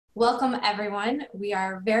Welcome, everyone. We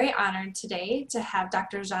are very honored today to have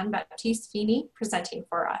Dr. Jean-Baptiste Fini presenting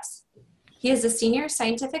for us. He is a senior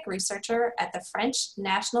scientific researcher at the French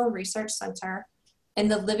National Research Center in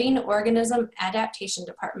the Living Organism Adaptation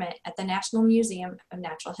Department at the National Museum of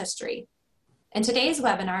Natural History. In today's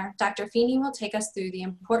webinar, Dr. Fini will take us through the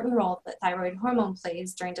important role that thyroid hormone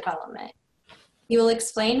plays during development. He will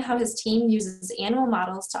explain how his team uses animal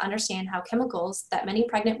models to understand how chemicals that many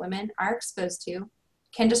pregnant women are exposed to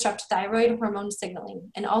can disrupt thyroid hormone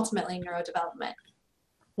signaling and ultimately neurodevelopment.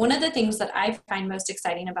 One of the things that I find most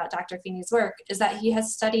exciting about Dr. Fini's work is that he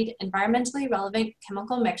has studied environmentally relevant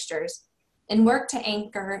chemical mixtures and worked to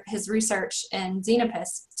anchor his research in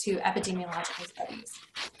xenopus to epidemiological studies.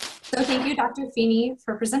 So thank you, Dr. Fini,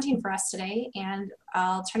 for presenting for us today, and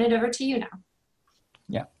I'll turn it over to you now.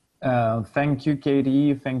 Yeah, thank you,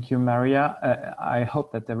 Katie. Thank you, Maria. I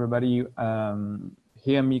hope that everybody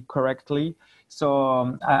hear me correctly.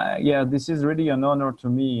 So yeah, this is really an honor to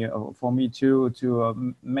me, for me to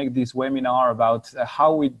make this webinar about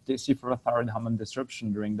how we decipher thyroid hormone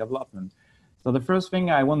disruption during development. So the first thing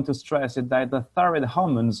I want to stress is that the thyroid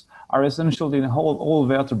hormones are essential in all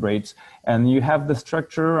vertebrates, and you have the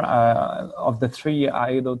structure of the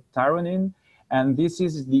 3-iodothyronine, and this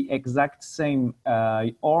is the exact same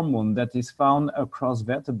hormone that is found across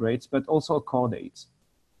vertebrates, but also chordates.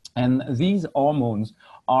 And these hormones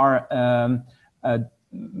are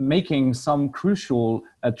making some crucial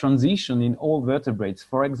transition in all vertebrates.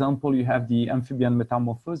 For example, you have the amphibian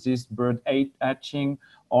metamorphosis, bird hatching,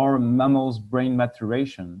 or mammals brain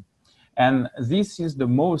maturation. And this is the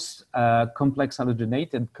most complex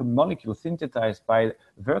halogenated molecule synthesized by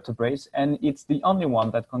vertebrates, and it's the only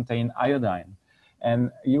one that contains iodine.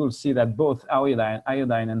 And you will see that both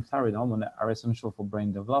iodine and thyroid hormone are essential for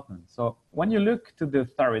brain development. So when you look to the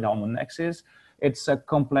thyroid hormone axis, it's as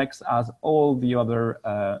complex as all the other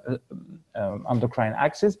endocrine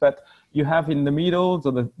axis, but you have in the middle,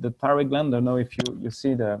 so the thyroid gland. I don't know if you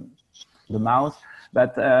see the mouse,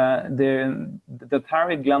 but the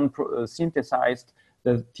thyroid gland synthesized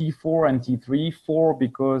the T4 and T3, 4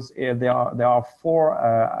 because there are 4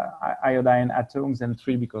 iodine atoms and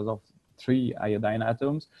 3 because of 3 iodine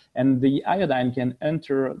atoms, and the iodine can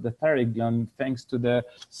enter the thyroid gland thanks to the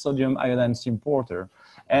sodium iodine symporter.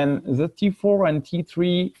 And the T4 and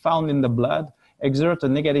T3 found in the blood exert a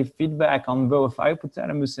negative feedback on both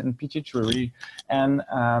hypothalamus and pituitary, and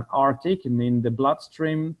are taken in the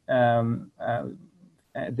bloodstream.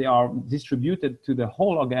 They are distributed to the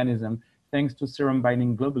whole organism thanks to serum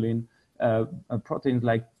binding globulin, proteins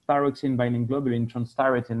like thyroxine binding globulin,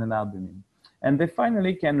 transthyretin, and albumin. And they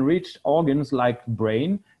finally can reach organs like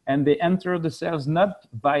brain, and they enter the cells not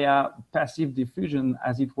via passive diffusion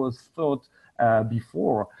as it was thought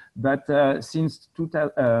before, but since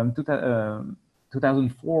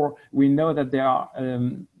 2004, we know that there are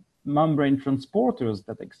membrane transporters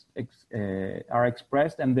that are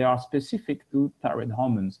expressed, and they are specific to thyroid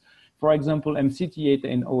hormones. For example, MCT8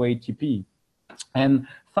 and OATP. And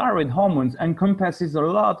thyroid hormones encompasses a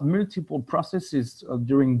lot, multiple processes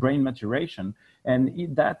during brain maturation. And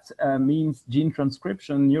that means gene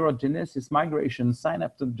transcription, neurogenesis, migration,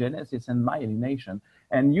 synaptogenesis, and myelination.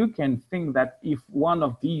 And you can think that if one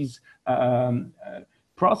of these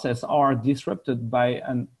processes are disrupted by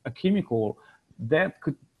a chemical, that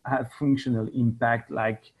could have functional impact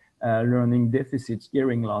like learning deficits,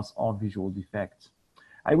 hearing loss, or visual defects.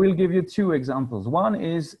 I will give you 2 examples. One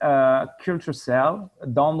is a culture cell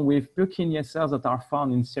done with Purkinje cells that are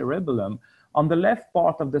found in cerebellum. On the left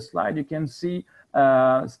part of the slide, you can see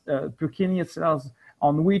Purkinje cells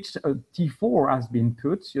on which T4 has been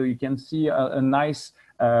put. So you can see a nice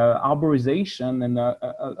arborization and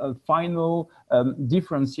a final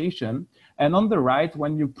differentiation. And on the right,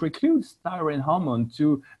 when you preclude thyroid hormone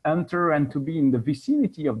to enter and to be in the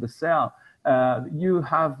vicinity of the cell, you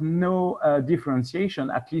have no differentiation,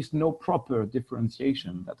 at least no proper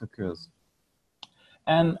differentiation that occurs.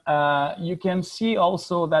 And you can see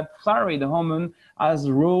also that thyroid hormone has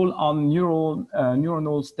a role on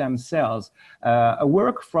neuronal stem cells. A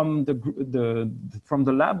work from the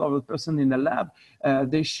lab of a person in the lab,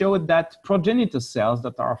 they showed that progenitor cells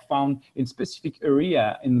that are found in specific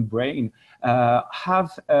area in the brain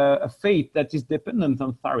have a fate that is dependent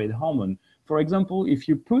on thyroid hormone. For example, if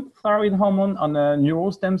you put thyroid hormone on a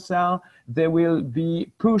neural stem cell, they will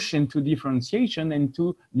be pushed into differentiation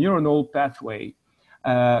into neuronal pathway.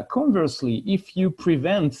 Conversely, if you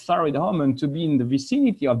prevent thyroid hormone to be in the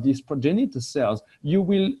vicinity of these progenitor cells, you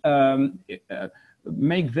will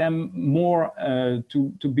make them more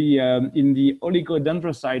to be in the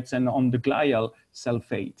oligodendrocytes and on the glial cell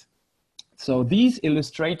fate. So these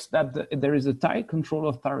illustrates that there is a tight control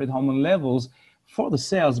of thyroid hormone levels for the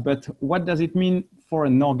cells, but what does it mean for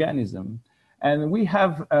an organism? And we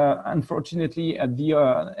have, unfortunately,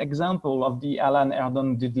 the example of the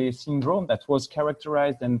Allan-Erdon-Dudley syndrome that was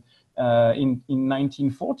characterized in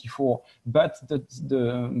 1944, but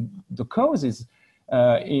the causes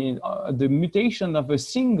in the mutation of a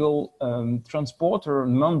single transporter,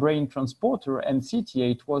 membrane transporter, and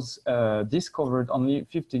CT8 was discovered only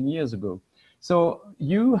 15 years ago. So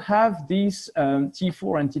you have these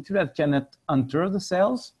T4 and T2 that cannot enter the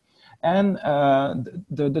cells, and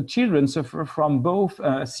the children suffer from both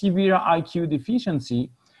severe IQ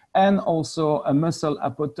deficiency and also a muscle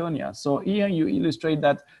hypotonia. So here you illustrate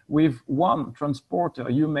that with one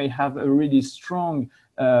transporter, you may have a really strong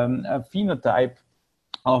phenotype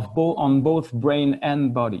of on both brain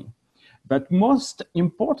and body. But most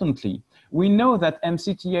importantly, we know that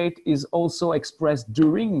MCT8 is also expressed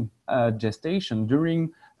during gestation,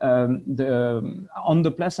 during on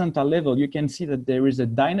the placenta level. You can see that there is a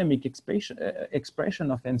dynamic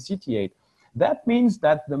expression of MCT8. That means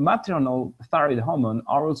that the maternal thyroid hormone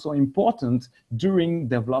are also important during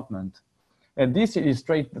development. And this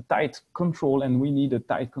illustrates the tight control, and we need a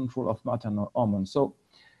tight control of maternal hormone. So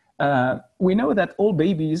we know that all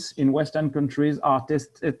babies in Western countries are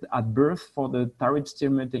tested at birth for the thyroid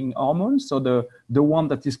stimulating hormone, so the one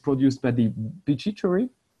that is produced by the pituitary.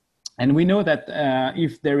 And we know that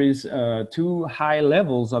if there is too high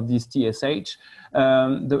levels of this TSH,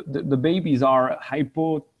 the babies are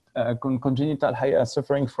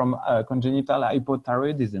suffering from congenital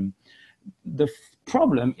hypothyroidism. The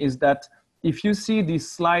problem is that if you see these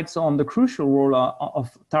slides on the crucial role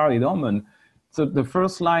of thyroid hormone, so the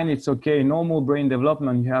first line, it's okay, normal brain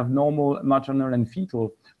development, you have normal maternal and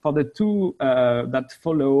fetal. For the two that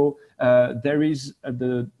follow, there is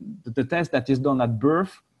the test that is done at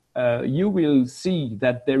birth. You will see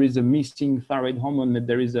that there is a missing thyroid hormone, that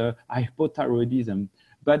there is a hypothyroidism.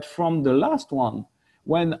 But from the last one,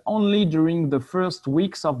 when only during the first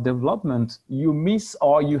weeks of development you miss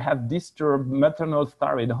or you have disturbed maternal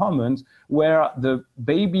thyroid hormones, where the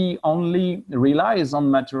baby only relies on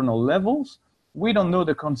maternal levels, we don't know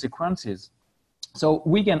the consequences. So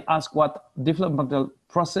we can ask what developmental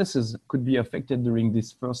processes could be affected during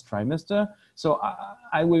this first trimester. So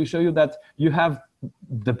I will show you that you have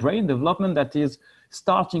the brain development that is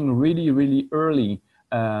starting really, really early.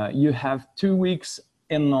 You have 2 weeks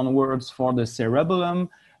and onwards for the cerebellum,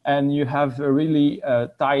 and you have a really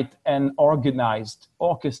tight and organized,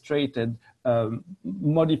 orchestrated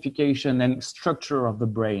modification and structure of the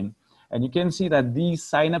brain. And you can see that these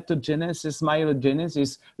synaptogenesis,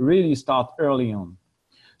 myelogenesis really start early on.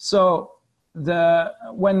 So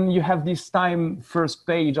when you have this first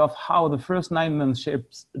page of how the first 9 months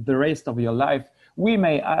shapes the rest of your life, we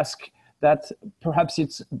may ask that perhaps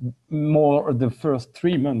it's more the first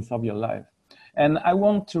 3 months of your life. And I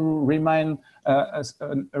want to remind a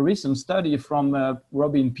recent study from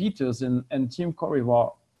Robin Peters and Tim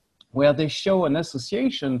Corriveau, where they show an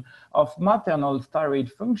association of maternal thyroid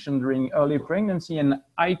function during early pregnancy and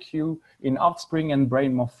IQ in offspring and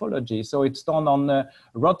brain morphology. So it's done on the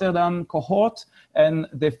Rotterdam cohort, and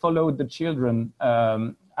they followed the children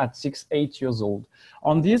at 6-8 years old.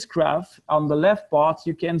 On this graph, on the left part,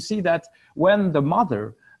 you can see that when the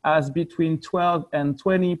mother has between 12 and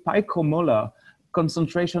 20 picomolar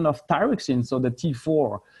concentration of thyroxine, so the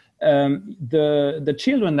T4, the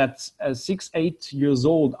children that's 6-8 years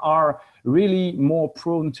old are really more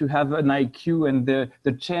prone to have an IQ, and the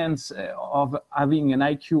chance of having an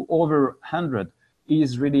IQ over 100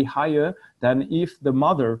 is really higher than if the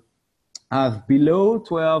mother has below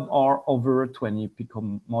 12 or over 20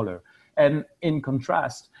 picomolar. And in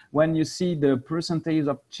contrast, when you see the percentage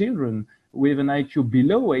of children with an IQ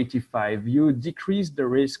below 85, you decrease the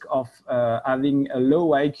risk of having a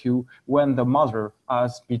low IQ when the mother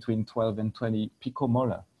has between 12 and 20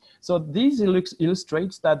 picomolar. So this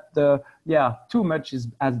illustrates that too much is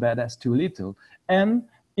as bad as too little. And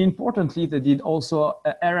importantly, they did also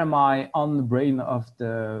a RMI on the brain of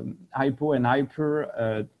the hypo and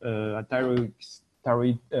hyper thyroid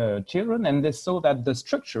children, and they saw that the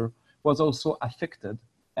structure was also affected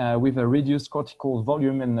with a reduced cortical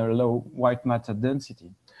volume and a low white matter density.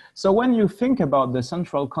 So when you think about the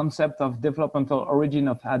central concept of developmental origin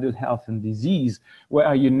of adult health and disease,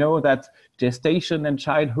 where you know that gestation and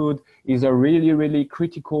childhood is a really, really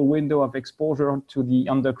critical window of exposure to the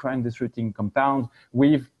endocrine disrupting compound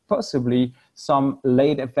with possibly some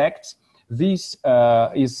late effects, this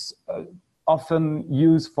is often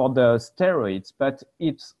used for the steroids, but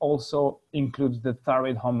it also includes the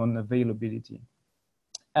thyroid hormone availability.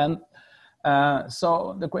 And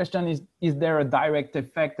So the question is there a direct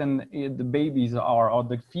effect and the babies or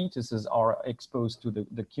the fetuses are exposed to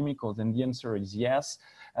the chemicals? And the answer is yes.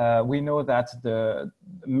 We know that the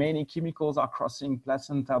many chemicals are crossing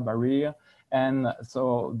placenta barrier, and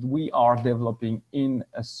so we are developing in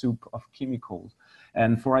a soup of chemicals.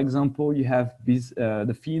 And for example, you have the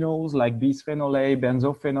phenols like bisphenol A,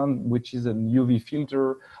 benzophenone, which is a UV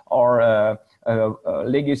filter, or a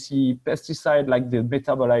legacy pesticide like the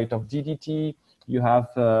metabolite of DDT. You have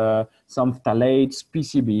some phthalates,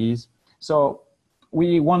 PCBs. So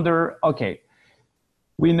we wonder, okay,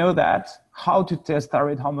 we know that how to test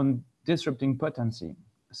thyroid hormone disrupting potency.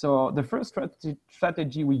 So the first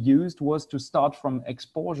strategy we used was to start from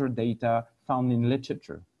exposure data found in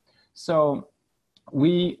literature. So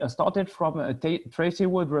we started from a Tracy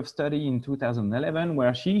Woodruff study in 2011,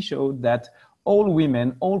 where she showed that all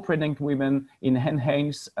women, all pregnant women in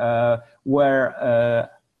NHANES were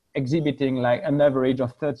exhibiting like an average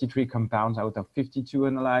of 33 compounds out of 52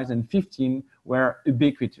 analyzed, and 15 were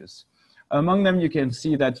ubiquitous. Among them, you can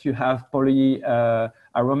see that you have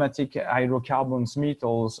polyaromatic hydrocarbons,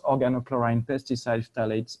 metals, organochlorine, pesticides,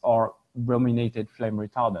 phthalates, or brominated flame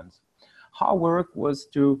retardants. Our work was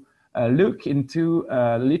to look into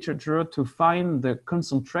literature to find the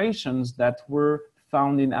concentrations that were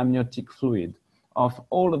found in amniotic fluid of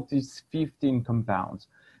all of these 15 compounds.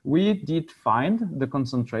 We did find the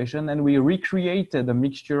concentration and we recreated a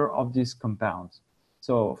mixture of these compounds.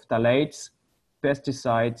 So phthalates,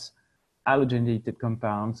 pesticides, halogenated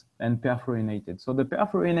compounds, and perfluorinated. So the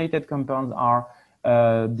perfluorinated compounds are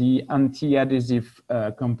the anti-adhesive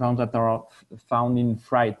compounds that are found in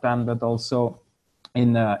fried pan, but also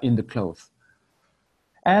in the clothes.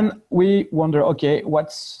 And we wonder, okay,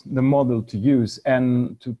 what's the model to use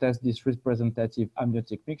and to test this representative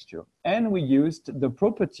amniotic mixture? And we used the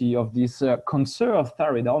property of this conserved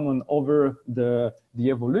thyroid hormone over the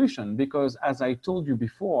evolution, because as I told you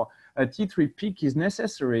before, a T3 peak is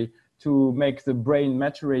necessary to make the brain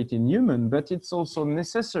maturate in human, but it's also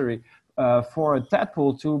necessary for a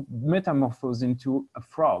tadpole to metamorphose into a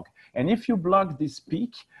frog. And if you block this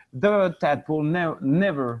peak, the tadpole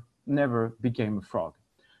never became a frog.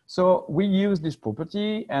 So we used this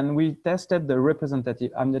property and we tested the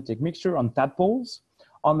representative amniotic mixture on tadpoles,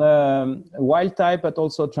 on a wild type, but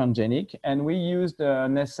also transgenic. And we used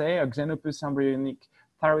an assay, a Xenopus embryonic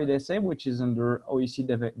thyroid assay, which is under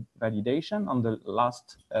OECD validation on the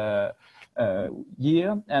last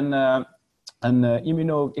year, and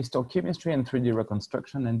immunohistochemistry and 3D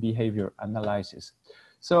reconstruction and behavior analysis.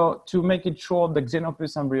 So to make it short, the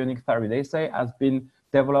Xenopus embryonic thyroid assay has been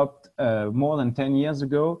developed more than 10 years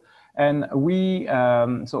ago. And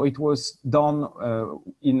so it was done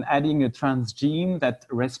in adding a transgene that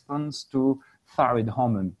responds to thyroid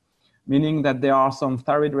hormone, meaning that there are some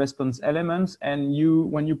thyroid response elements, and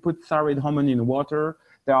when you put thyroid hormone in water,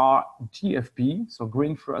 there are GFP, so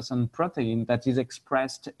green fluorescent protein, that is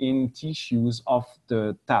expressed in tissues of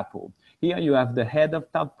the tadpole. Here you have the head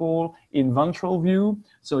of tadpole in ventral view,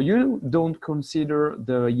 so you don't consider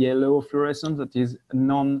the yellow fluorescence that is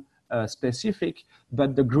non-specific,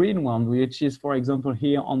 but the green one, which is, for example,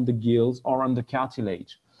 here on the gills or on the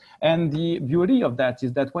cartilage. And the beauty of that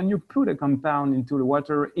is that when you put a compound into the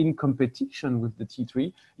water in competition with the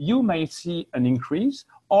T3, you may see an increase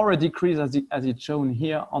or a decrease as it's shown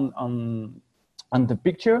here on the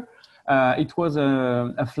picture. It was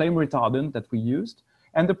a flame retardant that we used.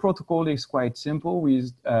 And the protocol is quite simple. We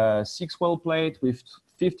used 6 well plate with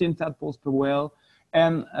 15 tadpoles per well,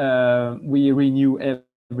 and we renew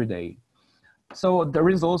every day. So the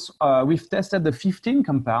results, we've tested the 15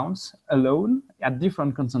 compounds alone at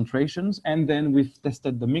different concentrations, and then we've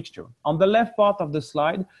tested the mixture. On the left part of the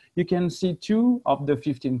slide, you can see 2 of the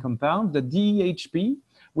 15 compounds, the DHP,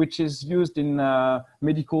 which is used in a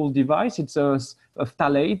medical device. It's a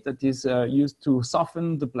phthalate that is used to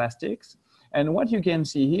soften the plastics. And what you can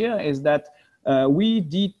see here is that we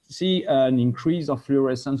did see an increase of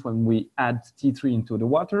fluorescence when we add T3 into the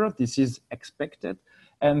water. This is expected.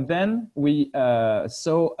 And then we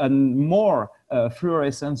saw a more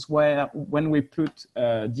fluorescence when we put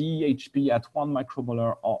DHP at 1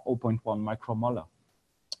 micromolar or 0.1 micromolar.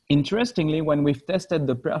 Interestingly, when we've tested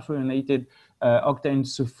the perfluorinated octane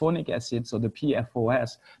sulfonic acid, so the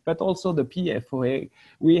PFOS, but also the PFOA,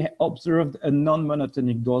 we observed a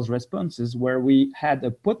non-monotonic dose responses where we had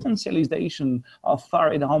a potentialization of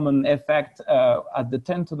thyroid hormone effect at the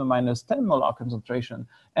 10 to the minus 10 molar concentration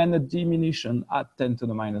and a diminution at 10 to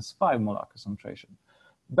the minus 5 molar concentration.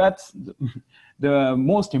 But the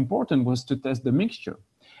most important was to test the mixture.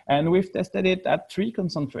 And we've tested it at 3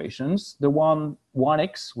 concentrations. The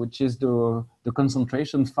 1x, which is the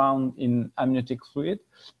concentration found in amniotic fluid,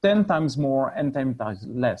 10 times more and 10 times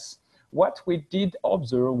less. What we did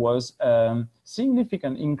observe was a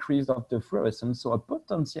significant increase of the fluorescence, so a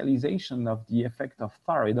potentialization of the effect of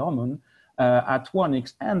thyroid hormone at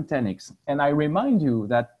 1x and 10x. And I remind you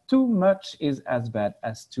that too much is as bad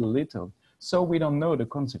as too little. So we don't know the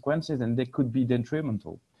consequences and they could be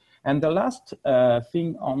detrimental. And the last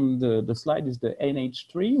thing on the slide is the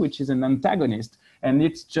NH3, which is an antagonist. And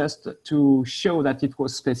it's just to show that it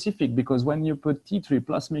was specific, because when you put T3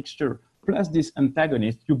 plus mixture plus this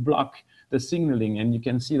antagonist, you block the signaling, and you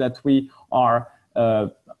can see that we are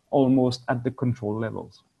almost at the control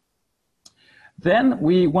levels. Then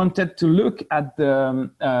we wanted to look at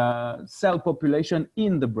the cell population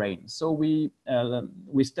in the brain. So we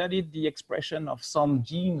studied the expression of some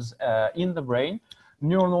genes in the brain,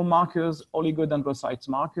 neuronal markers, oligodendrocytes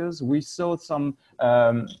markers. We saw some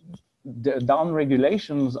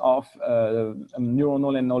downregulations of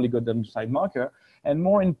neuronal and oligodendrocyte marker. And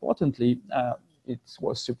more importantly, it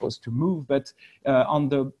was supposed to move, but on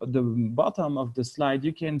the bottom of the slide,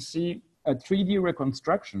 you can see a 3D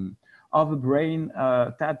reconstruction of a brain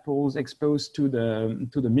tadpoles exposed to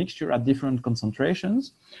the mixture at different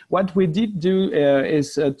concentrations. What we did do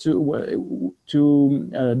is to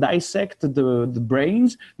dissect the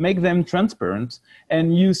brains, make them transparent,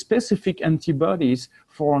 and use specific antibodies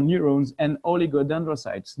for neurons and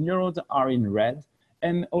oligodendrocytes. Neurons are in red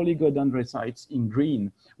and oligodendrocytes in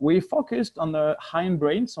green. We focused on the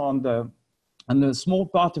hindbrain, so on the small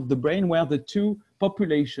part of the brain where the 2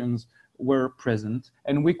 populations were present,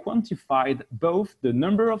 and we quantified both the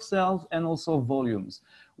number of cells and also volumes.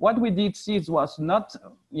 What we did see was not,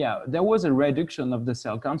 there was a reduction of the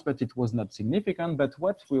cell counts, but it was not significant. But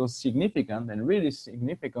what was significant and really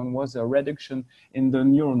significant was a reduction in the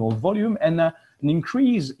neuronal volume and an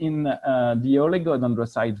increase in the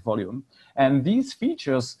oligodendrocyte volume. And these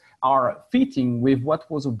features are fitting with what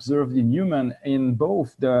was observed in human in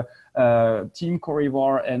both the Tim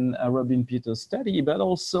Corrivar and Robin Peters study, but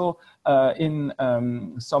also in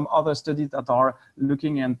some other studies that are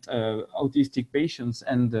looking at autistic patients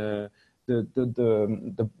and the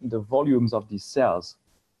volumes of these cells.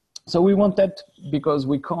 So we wanted, because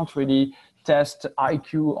we can't really test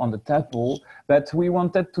IQ on the tadpole, but we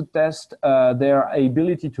wanted to test their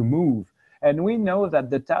ability to move. And we know that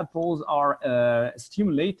the tadpoles are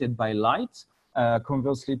stimulated by light,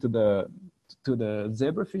 conversely to the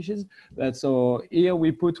zebrafishes. So here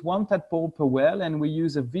we put 1 tadpole per well, and we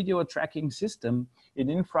use a video tracking system, an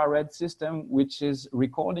infrared system, which is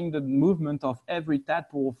recording the movement of every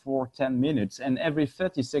tadpole for 10 minutes. And every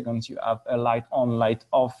 30 seconds, you have a light on, light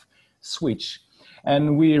off switch.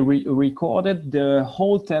 And we recorded the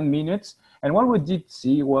whole 10 minutes. And what we did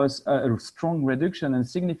see was a strong reduction and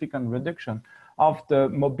significant reduction of the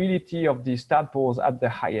mobility of these tadpoles at the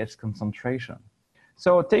highest concentration.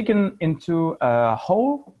 So taken into a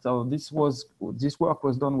whole, so this work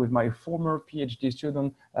was done with my former PhD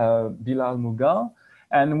student, Bilal Mughal.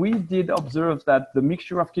 And we did observe that the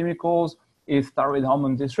mixture of chemicals is thyroid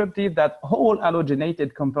hormone disruptive, that whole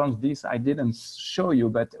halogenated compounds, this I didn't show you,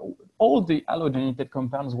 but all the halogenated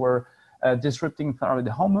compounds were disrupting thyroid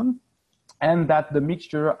hormone, and that the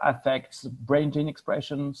mixture affects brain gene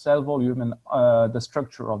expression, cell volume, and the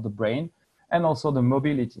structure of the brain, and also the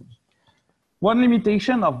mobility. One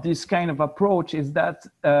limitation of this kind of approach is that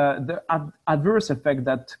the adverse effect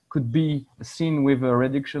that could be seen with a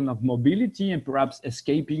reduction of mobility and perhaps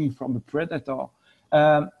escaping from a predator,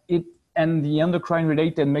 and the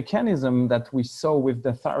endocrine-related mechanism that we saw with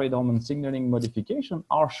the thyroid hormone signaling modification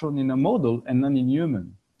are shown in a model and not in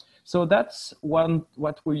human. So that's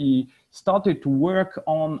what we started to work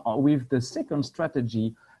on with the second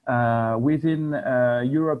strategy within a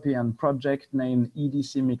European project named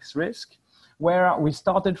EDC Mixed Risk, where we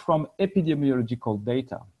started from epidemiological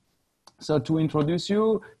data. So to introduce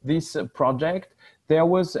you this project, there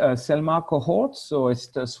was a Selma cohort, so it's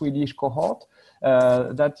the Swedish cohort,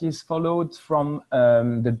 that is followed from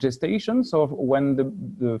the gestation. So when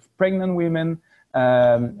the pregnant women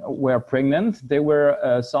were pregnant, there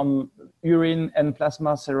were some urine and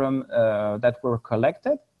plasma serum that were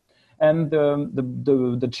collected, and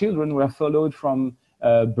the children were followed from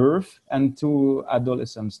birth and to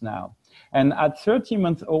adolescence now. And at 30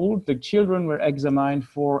 months old, the children were examined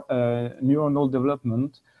for neuronal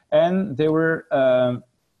development, and they were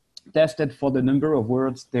tested for the number of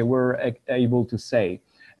words they were able to say.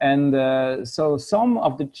 And so some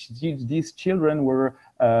of these children were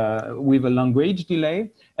with a language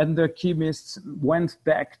delay, and the chemists went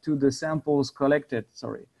back to the samples collected,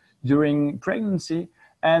 during pregnancy,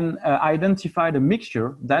 and identified a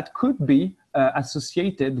mixture that could be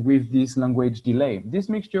associated with this language delay. This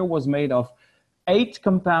mixture was made of 8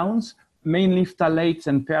 compounds, mainly phthalates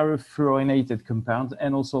and perfluorinated compounds,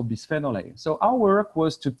 and also bisphenol A. So our work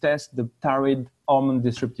was to test the thyroid hormone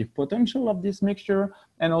disruptive potential of this mixture,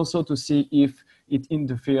 and also to see if it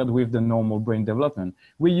interfered with the normal brain development.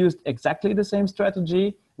 We used exactly the same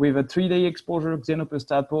strategy with a 3-day exposure xenopus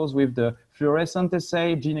tadpoles with the fluorescent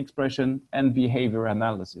assay, gene expression, and behavior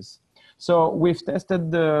analysis. So we've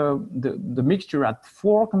tested the mixture at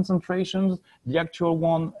 4 concentrations. The actual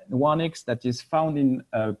one, 1x, that is found in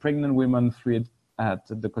pregnant women freed at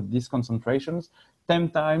these concentrations, 10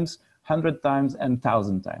 times, 100 times, and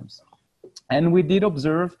 1,000 times. And we did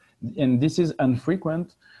observe, and this is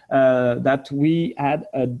infrequent, that we had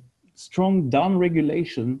a strong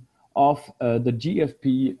downregulation of the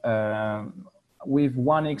GFP with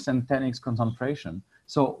 1x and 10x concentration.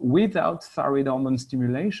 So without thyroid hormone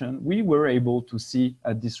stimulation, we were able to see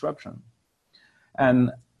a disruption.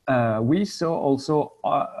 And we saw also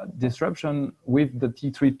disruption with the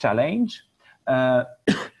T3 challenge at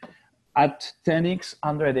 10x,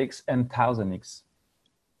 100x, and 1000x.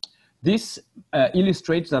 This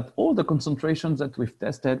illustrates that all the concentrations that we've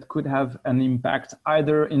tested could have an impact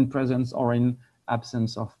either in presence or in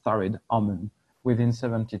absence of thyroid hormone within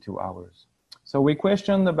 72 hours. So we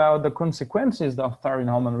questioned about the consequences of thyroid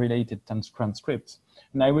hormone-related transcripts.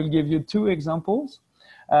 And I will give you 2 examples.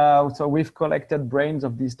 So we've collected brains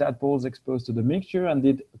of these tadpoles exposed to the mixture and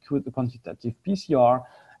did quantitative PCR.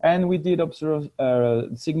 And we did observe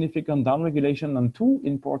significant downregulation on 2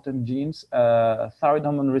 important genes, thyroid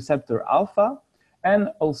hormone receptor alpha, and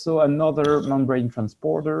also another membrane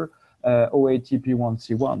transporter,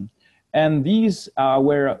 OATP1C1. And these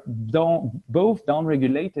were both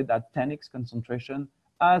downregulated at 10x concentration,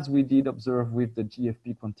 as we did observe with the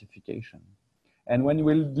GFP quantification. And when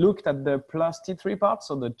we looked at the plus T3 part,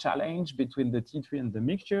 so the challenge between the T3 and the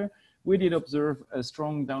mixture, we did observe a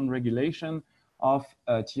strong downregulation of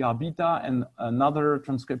TR beta and another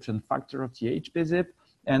transcription factor, TH-BZIP.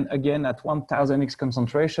 And again, at 1000x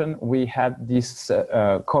concentration, we had this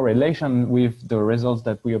correlation with the results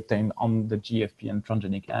that we obtained on the GFP and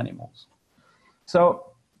transgenic animals.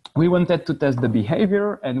 So we wanted to test the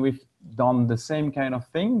behavior, and we've done the same kind of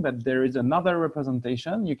thing, but there is another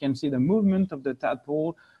representation. You can see the movement of the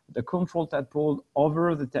tadpole, the control tadpole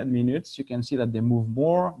over the 10 minutes. You can see that they move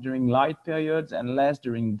more during light periods and less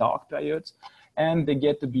during dark periods. And they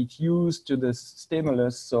get a bit used to the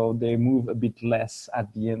stimulus, so they move a bit less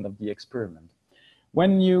at the end of the experiment.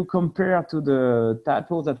 When you compare to the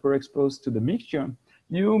tadpoles that were exposed to the mixture,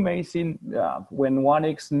 you may see when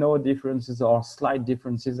 1x, no differences or slight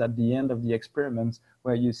differences at the end of the experiments,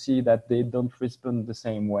 where you see that they don't respond the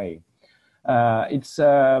same way. It's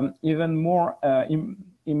even more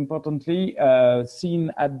importantly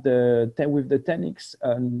seen at with the 10x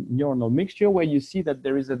neuronal mixture, where you see that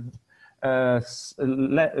there is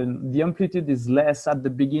the amplitude is less at the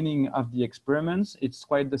beginning of the experiments. It's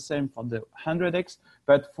quite the same for the 100x,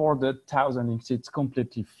 but for the 1000x, it's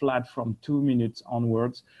completely flat from 2 minutes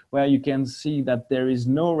onwards, where you can see that there is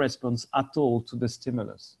no response at all to the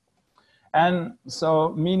stimulus. And so,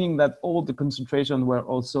 meaning that all the concentrations were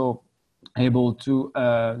also able to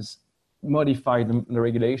modify the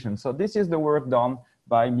regulation. So this is the work done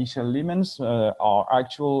by Michel Liemens, our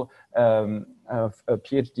actual a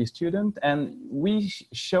PhD student, and we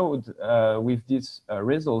showed with these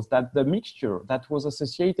results that the mixture that was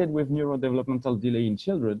associated with neurodevelopmental delay in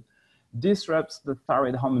children disrupts the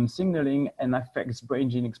thyroid hormone signaling and affects brain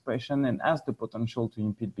gene expression and has the potential to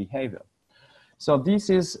impede behavior. So this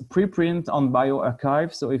is preprint on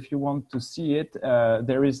bioRxiv. So if you want to see it,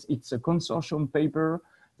 it's a consortium paper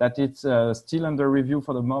that it's still under review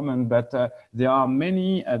for the moment, but there are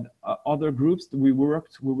many other groups that we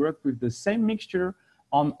worked with the same mixture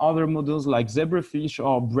on other models like zebrafish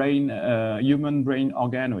or human brain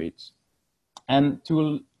organoids. And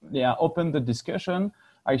to open the discussion,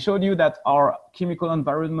 I showed you that our chemical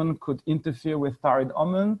environment could interfere with thyroid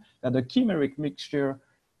hormone, that the chimeric mixture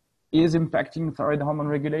is impacting thyroid hormone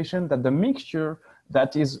regulation, that the mixture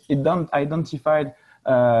that is identified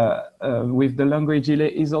with the language delay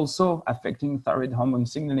is also affecting thyroid hormone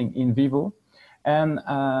signaling in vivo. And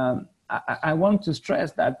I want to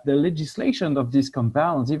stress that the legislation of these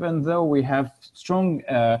compounds, even though we have strong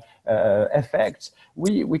effects,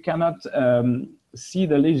 we cannot see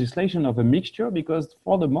the legislation of a mixture, because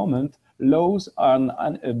for the moment, laws on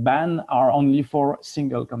a ban are only for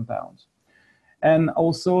single compounds. And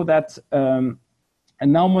also that an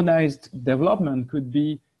harmonized development could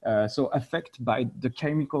be so affected by the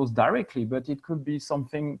chemicals directly, but it could be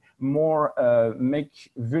something more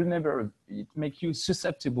make vulnerable, it make you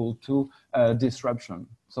susceptible to disruption.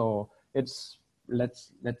 So let's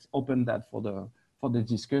open that for the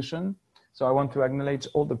discussion. So I want to acknowledge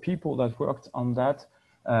all the people that worked on that,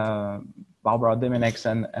 Barbara Demenex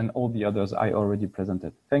and all the others I already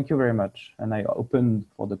presented. Thank you very much, and I open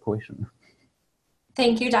for the question.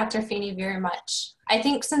 Thank you, Dr. Fini, very much. I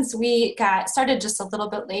think since we got started just a little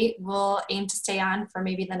bit late, we'll aim to stay on for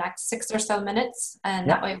maybe the next 6 or so minutes, and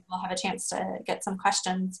that way we'll have a chance to get some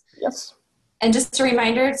questions. Yes. And just a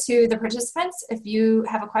reminder to the participants, if you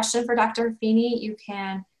have a question for Dr. Fini, you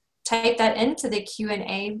can type that into the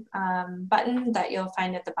Q&A button that you'll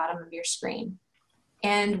find at the bottom of your screen.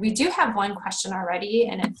 And we do have one question already,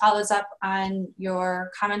 and it follows up on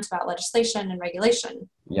your comment about legislation and regulation.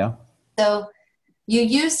 Yeah. So you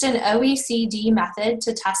used an OECD method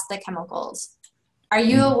to test the chemicals. Are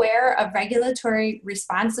you aware of regulatory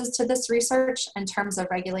responses to this research in terms of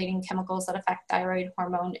regulating chemicals that affect thyroid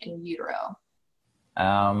hormone in utero?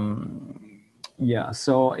 Yeah,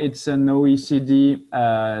 so it's an OECD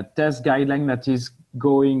test guideline that is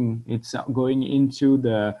going into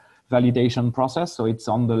the validation process. So it's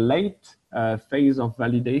on the late phase of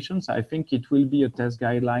validation. So I think it will be a test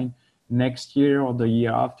guideline next year or the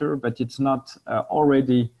year after, but it's not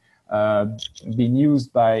already been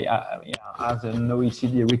used by as an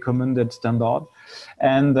OECD recommended standard.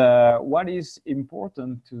 And what is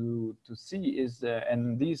important to see is,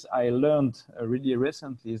 and this I learned really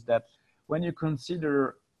recently, is that when you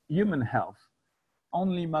consider human health,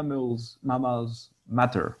 only mammals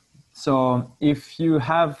matter. So if you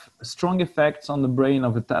have strong effects on the brain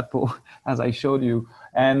of a tadpole, as I showed you,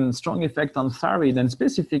 and strong effect on thyroid and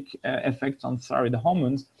specific effects on thyroid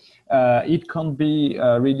hormones, it can't be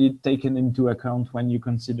really taken into account when you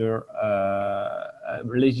consider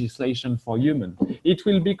legislation for human. It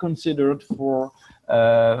will be considered for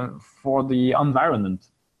the environment.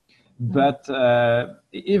 But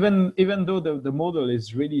even though the model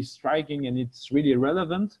is really striking and it's really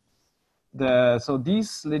relevant, so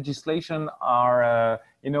these legislation are,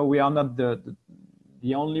 we are not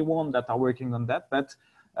the only one that are working on that, but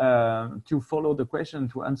to follow the question,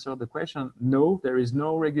 to answer the question, no, there is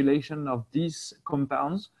no regulation of these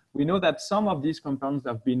compounds. We know that some of these compounds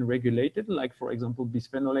have been regulated, like for example,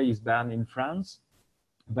 bisphenol A is banned in France.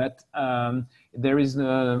 But there is,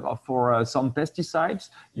 for some pesticides,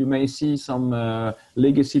 you may see some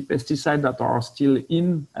legacy pesticides that are still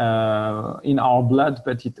in our blood,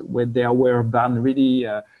 but they were banned really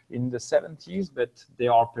in the 70s, but they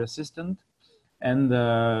are persistent. And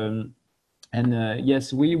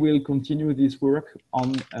yes, we will continue this work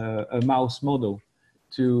on a mouse model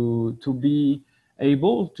to be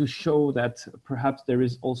able to show that perhaps there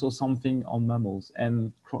is also something on mammals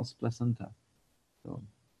and cross placenta. So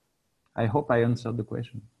I hope I answered the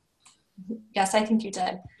question. Yes, I think you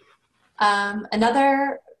did.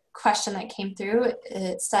 Another question that came through,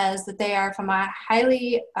 it says that they are from a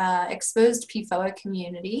highly exposed PFOA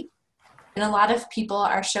community, and a lot of people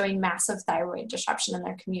are showing massive thyroid disruption in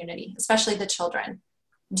their community, especially the children.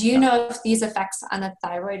 Do you know if these effects on the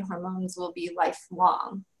thyroid hormones will be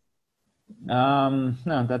lifelong? No,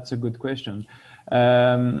 that's a good question.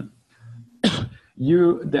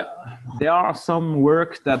 There are some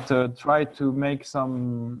work that try to make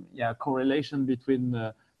some correlation between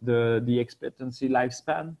the expectancy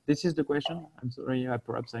lifespan. This is the question. I'm sorry,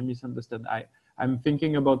 perhaps I misunderstood. I'm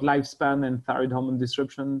thinking about lifespan and thyroid hormone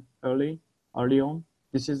disruption early on.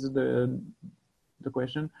 This is the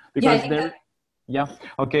question, because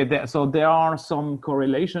so there are some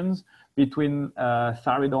correlations between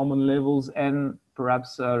thyroid hormone levels and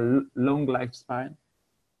perhaps long lifespan.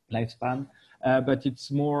 But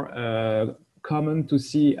it's more common to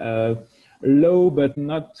see low, but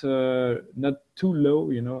not too low.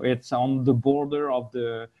 It's on the border of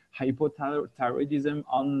the hypothyroidism.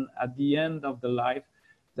 At the end of the life,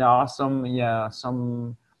 there are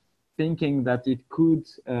some thinking that it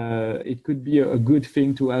could be a good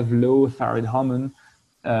thing to have low thyroid hormone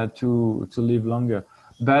to live longer.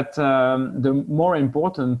 But the more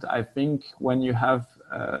important, I think, when you have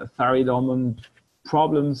thyroid hormone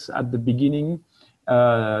problems at the beginning,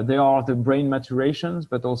 there are the brain maturations,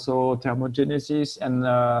 but also thermogenesis and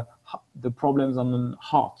the problems on the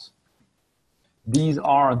heart. These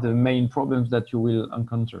are the main problems that you will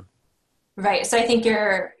encounter. Right. So I think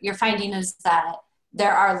your finding is that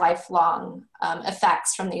there are lifelong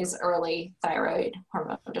effects from these early thyroid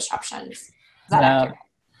hormone disruptions. Is that accurate?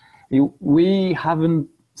 We haven't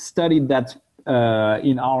studied that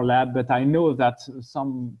in our lab, but I know that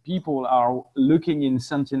some people are looking in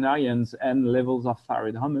centenarians and levels of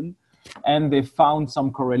thyroid hormone, and they found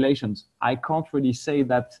some correlations. I can't really say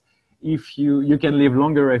that if you can live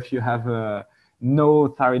longer if you have no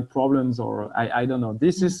thyroid problems, or I don't know.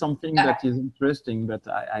 This is something that is interesting, but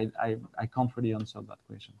I can't really answer that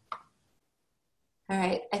question. All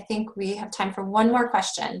right, I think we have time for one more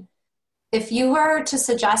question. If you were to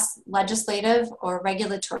suggest legislative or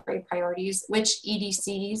regulatory priorities, which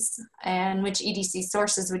EDCs and which EDC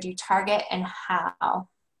sources would you target and how?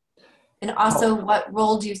 And also, what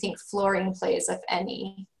role do you think fluorine plays, if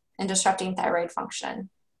any, in disrupting thyroid function?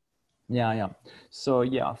 Yeah. So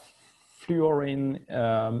yeah, fluorine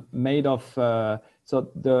made of,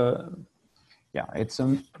 it's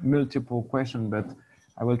a multiple question, but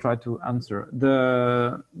I will try to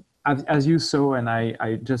answer. As you saw, and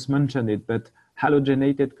I just mentioned it, but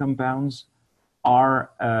halogenated compounds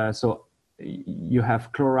are, so you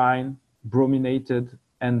have chlorine, brominated,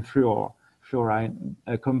 and fluorine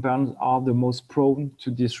compounds are the most prone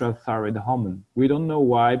to disrupt thyroid hormone. We don't know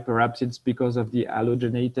why. Perhaps it's because of the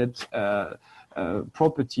halogenated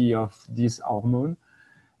property of this hormone.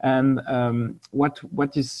 And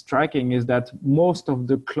what is striking is that most of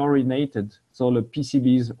the chlorinated, so the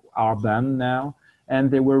PCBs are banned now, and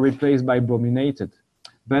they were replaced by brominated.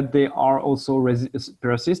 But they are also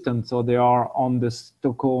persistent, so they are on the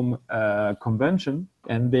Stockholm Convention,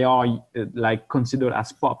 and they are like considered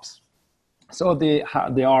as POPs. So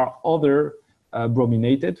there are other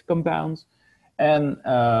brominated compounds and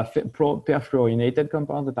perfluorinated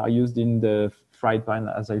compounds that are used in the fried pan,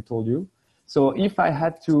 as I told you. So if I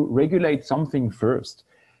had to regulate something first,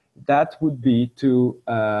 that would be to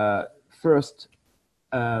first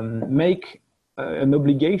make an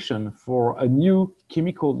obligation for a new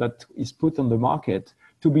chemical that is put on the market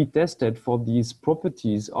to be tested for these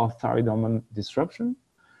properties of thyroid hormone disruption.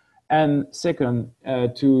 And second,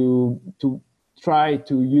 to try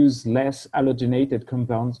to use less halogenated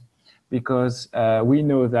compounds, because we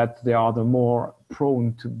know that they are the more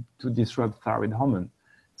prone to disrupt thyroid hormone.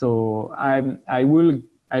 So I will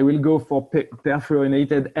go for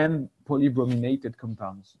perfluorinated and polybrominated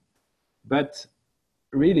compounds. But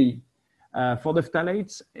really, for the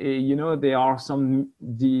phthalates, there are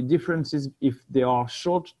the differences if they are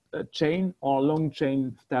short chain or long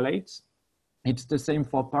chain phthalates. It's the same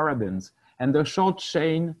for parabens. And the short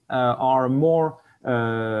chain are more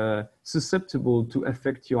susceptible to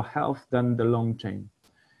affect your health than the long chain.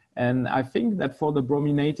 And I think that for the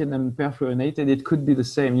brominated and perfluorinated, it could be the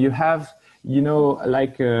same. You have,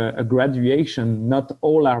 like a graduation. Not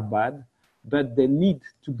all are bad, but they need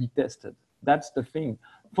to be tested. That's the thing.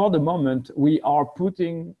 For the moment, we are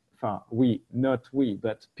putting, not we,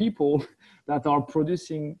 but people that are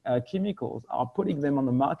producing chemicals are putting them on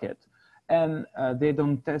the market, and they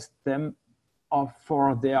don't test them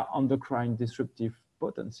for their endocrine disruptive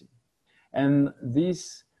potency. And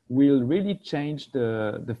this will really change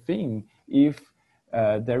the thing if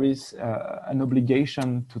there is an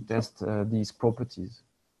obligation to test these properties.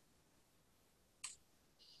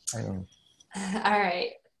 I don't know. All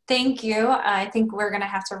right. Thank you. I think we're going to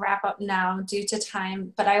have to wrap up now due to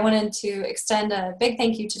time, but I wanted to extend a big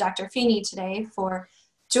thank you to Dr. Fini today for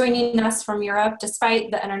joining us from Europe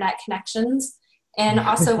despite the internet connections, and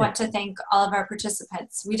also want to thank all of our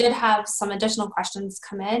participants. We did have some additional questions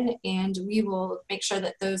come in, and we will make sure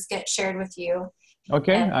that those get shared with you.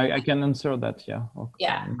 Okay, I can answer that, yeah. Okay.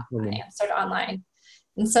 Yeah, I answered online.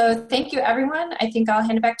 And so thank you, everyone. I think I'll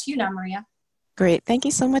hand it back to you now, Maria. Great. Thank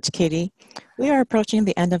you so much, Katie. We are approaching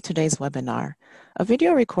the end of today's webinar. A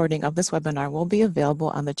video recording of this webinar will be available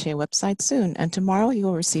on the CHE website soon, and tomorrow you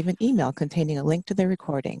will receive an email containing a link to the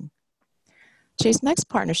recording. CHE's next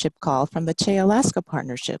partnership call from the CHE Alaska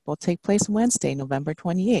Partnership will take place Wednesday, November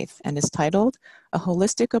 28th, and is titled A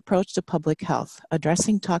Holistic Approach to Public Health,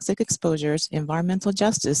 Addressing Toxic Exposures, Environmental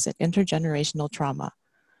Justice, and Intergenerational Trauma.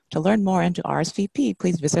 To learn more and to RSVP,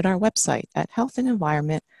 please visit our website at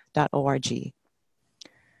healthandenvironment.org.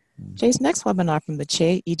 CHE's next webinar from the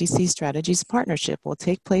CHE EDC Strategies Partnership will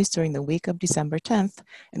take place during the week of December 10th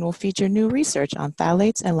and will feature new research on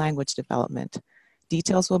phthalates and language development.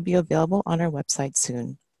 Details will be available on our website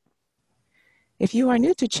soon. If you are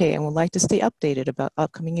new to CHE and would like to stay updated about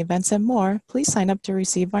upcoming events and more, please sign up to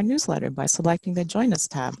receive our newsletter by selecting the Join Us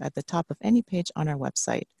tab at the top of any page on our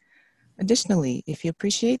website. Additionally, if you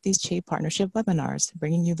appreciate these CHE partnership webinars,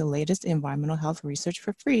 bringing you the latest environmental health research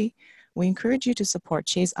for free, we encourage you to support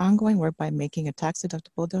CHE's ongoing work by making a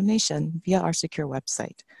tax-deductible donation via our secure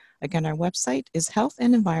website. Again, our website is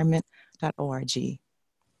healthandenvironment.org.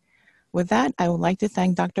 With that, I would like to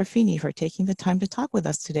thank Dr. Fini for taking the time to talk with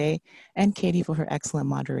us today and Katie for her excellent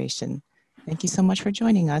moderation. Thank you so much for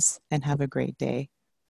joining us and have a great day.